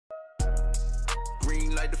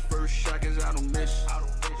me like the first shot, cause I don't miss.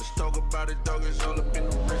 Let's talk about it, dog, it's all up in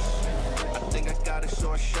the wrist. I think I got it,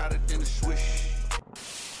 so I shot it, then a swish.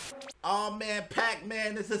 Oh man,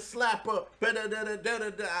 Pac-Man is a slapper.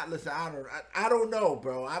 Listen, I don't know,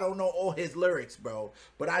 bro. I don't know all his lyrics, bro.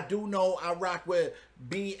 But I do know I rock with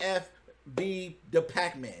Bfb Da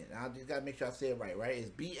Packman. I just gotta make sure I say it right, right? It's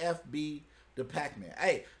Bfb Da Packman.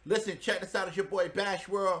 Hey, listen, check this out. It's your boy Bash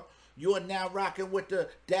World. You are now rocking with the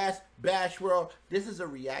Bash World. This is a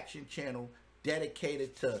reaction channel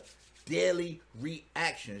dedicated to daily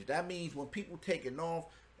reactions. That means when people taking off,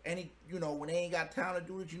 when they ain't got time to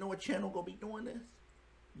do this, you know what channel gonna be doing this?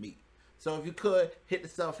 Me. So if you could, hit the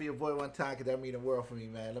selfie of your boy one time, cause that mean the world for me,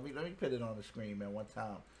 man. Let me put it on the screen, man, one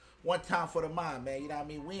time. One time for the mind, man. You know what I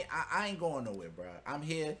mean? I ain't going nowhere, bro. I'm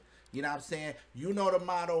here. You know what I'm saying? You know the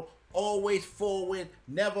motto. Always forward,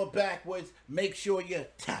 never backwards. Make sure you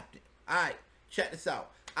tapped it. Alright, check this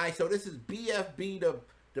out. Alright, so this is Bfb Da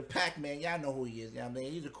Packman. Y'all know who he is. You know what I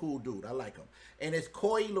mean? He's a cool dude. I like him. And it's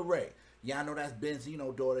Leray. Y'all know that's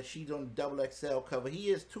Benzino's daughter. She's on the XXL cover. He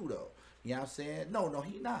is too, though. You know what I'm saying? No,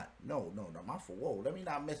 he not. No, my fault. Whoa, let me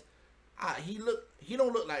not miss. He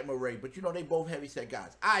don't look like Leray, but you know they both heavy set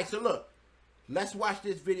guys. Alright, so look. Let's watch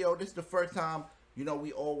this video. This is the first time, you know,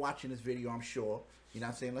 we all watching this video, I'm sure. You know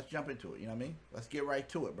what I'm saying? Let's jump into it. You know what I mean? Let's get right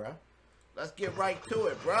to it, bruh. Let's get right to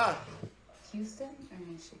it, bruh. Houston or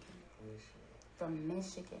Michigan? From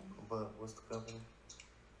Michigan. But what's the company?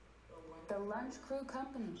 The Lunch Crew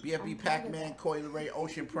Company. Bfb Packman, Leray,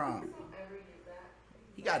 Ocean Prime.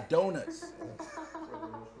 He got donuts.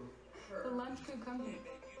 The Lunch Crew Company.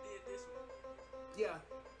 Yeah.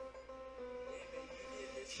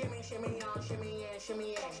 Shimmy, shimmy, y'all, shimmy, yeah,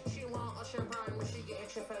 shimmy, yeah. She want Ocean Prime when she get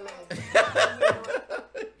Chick-fil-A.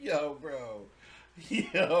 Yo, bro.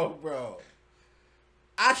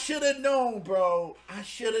 I should have known, bro.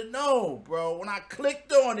 Bro. When I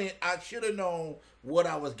clicked on it, I should have known what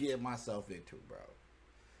I was getting myself into, bro.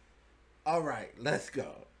 All right, let's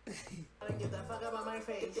go. Get the fuck up on my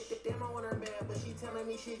face. Damn, I want her bad, but she telling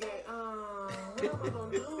me she get, what am I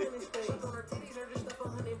gonna do in this space? On her titties are just up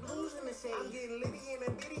 100 blues in the safe. I'm getting litty in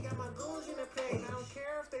the bitty, got my goons in the place. I don't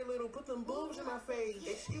care if they little, put them boobs in my face.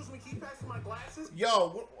 Excuse me, keep passing my glasses.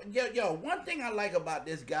 Yo, one thing I like about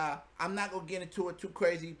this guy, I'm not gonna get into it too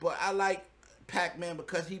crazy, but I like Pac-Man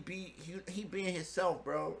because he being himself,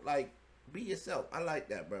 bro. Like, be yourself. I like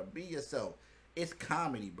that, bro. Be yourself. It's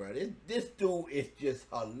comedy, bro. This dude is just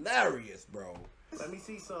hilarious, bro. Let me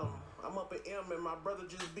see something. I'm up at M and my brother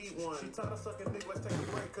just beat one. She tired of sucking dick, let's take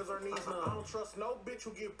a break cause her knees numb. I don't trust no bitch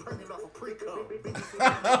who get pregnant off a pre-cum.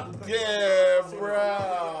 Yeah, bro.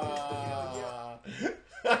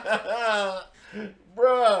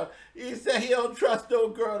 Bruh, he said he don't trust no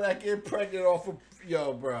girl that get pregnant off of,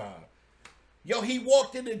 yo, bruh. Yo, he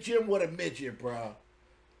walked in the gym with a midget, bruh.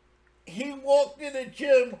 He walked in the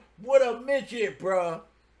gym with a midget, bruh.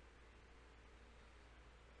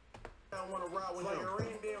 I want to ride with her.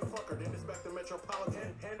 Rain, damn fucker. Then it's back to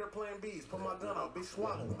Metropolitan. Hand her plan B's. Put my gun out. Bitch,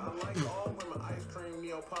 swallow. I like all women. Ice cream,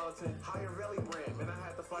 Neapolitan. Higher Valley brand. Man, I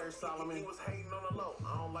had to fire Solomon. He was hating on the low.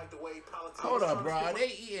 I don't like the way politics. Hold up, bro. Are they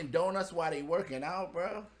eating donuts while they working out,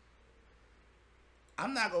 bro?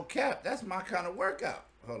 I'm not gonna cap. That's my kind of workout.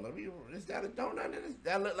 Hold up. Is that a donut in his?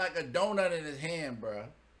 That look like a donut in his hand, bro.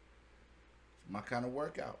 My kind of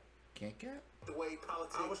workout. Can't cap. The way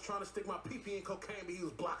politics. I was trying to stick my pee-pee in cocaine, but he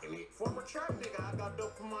was blocking it. Former trap nigga, I got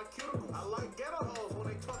dope from my cuticles. I like ghetto hoes when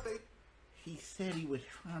they talk they... He said he was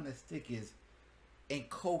trying to stick his in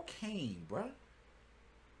cocaine, bruh.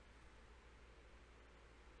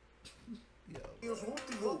 Yo. He was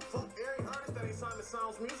whoop-de-whoop. Fuck every artist that ain't signed the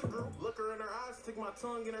Sounds music group. Look her in her eyes, stick my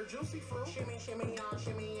tongue in her juicy fruit. Shimmy, shimmy, y'all,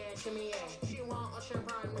 shimmy, yeah, shimmy, yeah. She want Ocean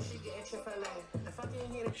Prime when she get Chick-fil-A. If I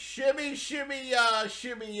can't hit it. Shimmy, shimmy,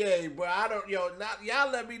 yeah, bro. I don't,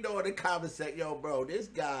 y'all let me know in the comment section, yo, bro. This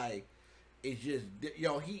guy is just,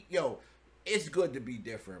 it's good to be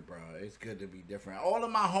different, bro. It's good to be different. All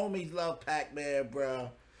of my homies love Pac-Man,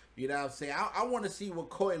 bro. You know what I'm saying? I want to see what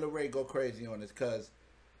Leray go crazy on this, cause,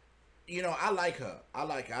 you know, I like her.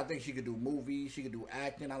 I think she could do movies. She could do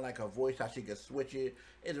acting. I like her voice, how she could switch it.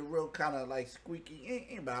 It's a real kind of like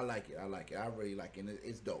squeaky, but I like it. I really like it.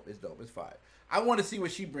 It's dope. It's fire. I want to see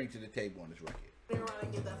what she brings to the table on this record.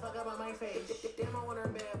 Get the fuck up on my face. Damn, I want her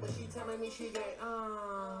bad, but she telling me she get,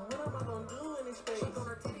 what am I gonna do in this space? On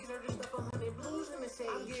her titties are just up 100 blues in the safe.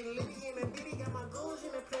 I'm getting litty in the bitty, got my goons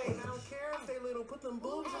in the place. I don't care if they little, put them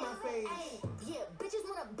boobs in my face. Yeah, bitches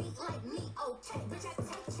wanna beat like me, okay. Bitch, I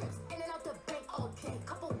take trips in and out the bank, okay.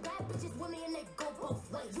 Couple bad bitches with me and they go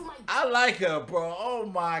both ways. You might. I like her, bro. Oh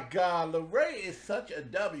my God, Leray is such a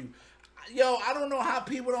W. Yo, I don't know how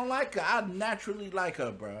people don't like her. I naturally like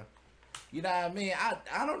her, bro. You know what I mean?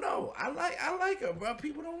 I don't know. I like her, bro.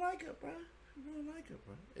 People don't like her, bro. People don't like her,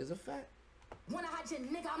 bro. It's a fact. When I hide your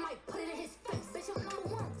nigga, I might put it in his face. Bitch, I'm number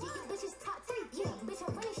one. Yeah, your bitch is top 3. Yeah, bitch,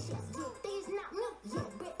 I'm running shit. Yeah, these not me. Yeah,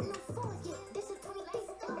 brand new phone. Yeah, this is 20 lace.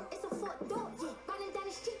 It's a 4-door. Yeah, riding down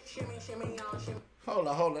the street. Shimmy, shimmy, y'all, shimmy. Hold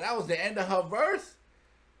on. That was the end of her verse?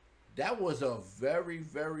 That was a very,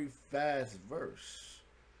 very fast verse.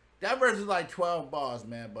 That verse is like 12 bars,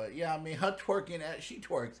 man. But yeah, I mean, her twerking, she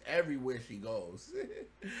twerks everywhere she goes.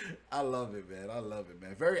 I love it, man. I love it,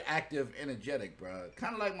 man. Very active, energetic, bro.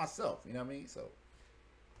 Kind of like myself, you know what I mean? So,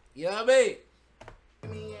 you know what I mean?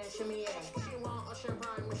 Shimmy, yeah, shimmy, yeah. She want Ocean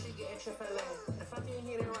Prime when she get extra fillet. If I can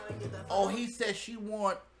hit it right and get the Oh, he said she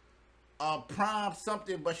want prime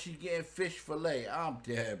something, but she getting fish fillet. I'm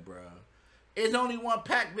dead, bro. It's only one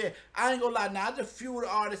Pac-Man. I ain't gonna lie. Now, there's a few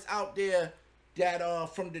artists out there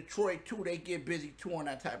that from Detroit too, they get busy too on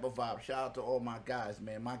that type of vibe. Shout out to all my guys,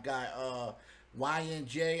 man. My guy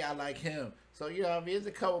YNJ, I like him. So you know what I mean, there's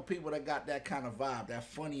a couple people that got that kind of vibe, that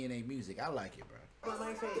funny in their music. I like it, bro. on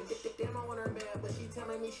my face. Damn, I want her bad, but she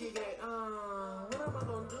telling me she gay. What am I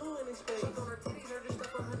gonna do in this space? She on her titties are just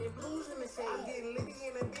stuff 100 blues in the safe. I'm getting litty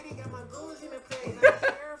in the bitty, got my goons in the place. I don't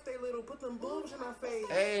care if they little, put them boobs in my face.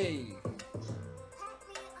 Hey.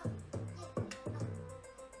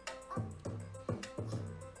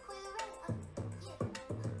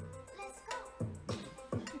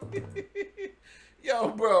 Yo,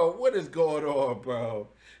 bro, what is going on, bro?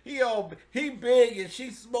 He big and she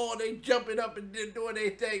small. They jumping up and doing their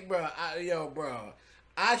thing, bro. Bro,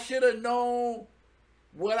 I should have known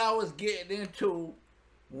what I was getting into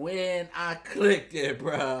when I clicked it,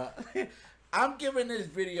 bro. I'm giving this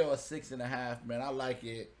video a 6.5, man. I like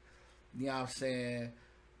it. You know what I'm saying?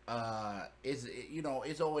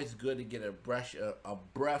 It's always good to get a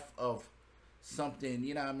breath of something.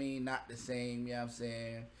 You know what I mean? Not the same. You know what I'm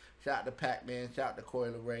saying? Shout out to Pac-Man. Shout out to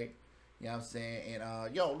Leray. You know what I'm saying?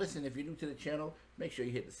 And, yo, listen, if you're new to the channel, make sure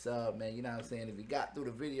you hit the sub, man. You know what I'm saying? If you got through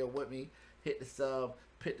the video with me, hit the sub,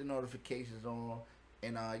 put the notifications on.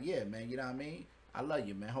 And, yeah, man, you know what I mean? I love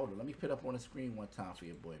you, man. Hold on. Let me put up on the screen one time for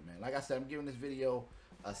your boy, man. Like I said, I'm giving this video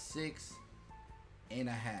a 6.5,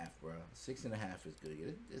 bro. 6.5 is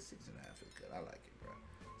good. This 6.5 is good. I like it, bro.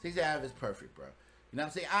 6.5 is perfect, bro. You know what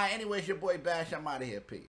I'm saying? All right, anyways, your boy Bash. I'm out of here. Peace.